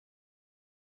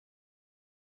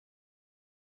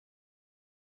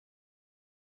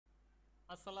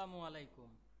Assalamu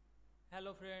alaikum.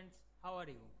 Hello friends, how are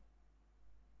you?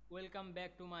 Welcome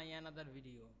back to my another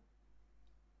video.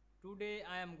 Today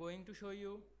I am going to show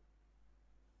you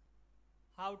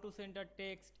how to center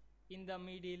text in the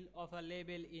middle of a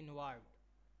label in Word.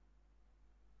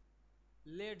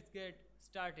 Let's get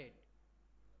started.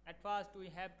 At first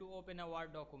we have to open a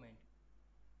Word document.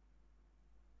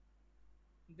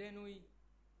 Then we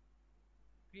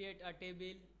create a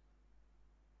table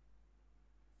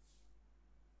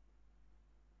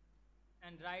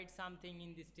and write something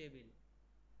in this table.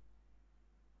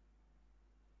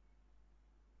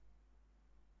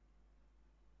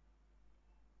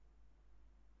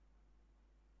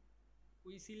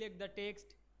 We select the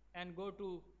text and go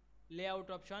to layout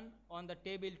option on the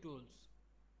table tools.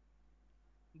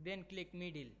 Then click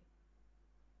middle.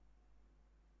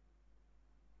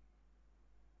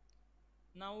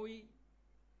 Now we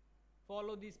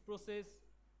follow this process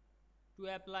to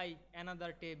apply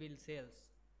another table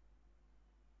cells.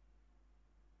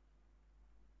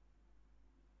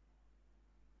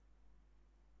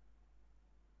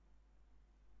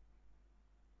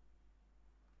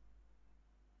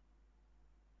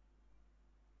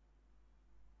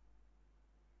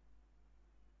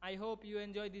 I hope you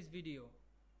enjoy this video.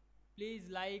 Please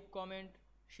like, comment,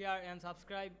 share and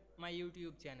subscribe my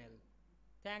YouTube channel.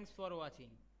 Thanks for watching.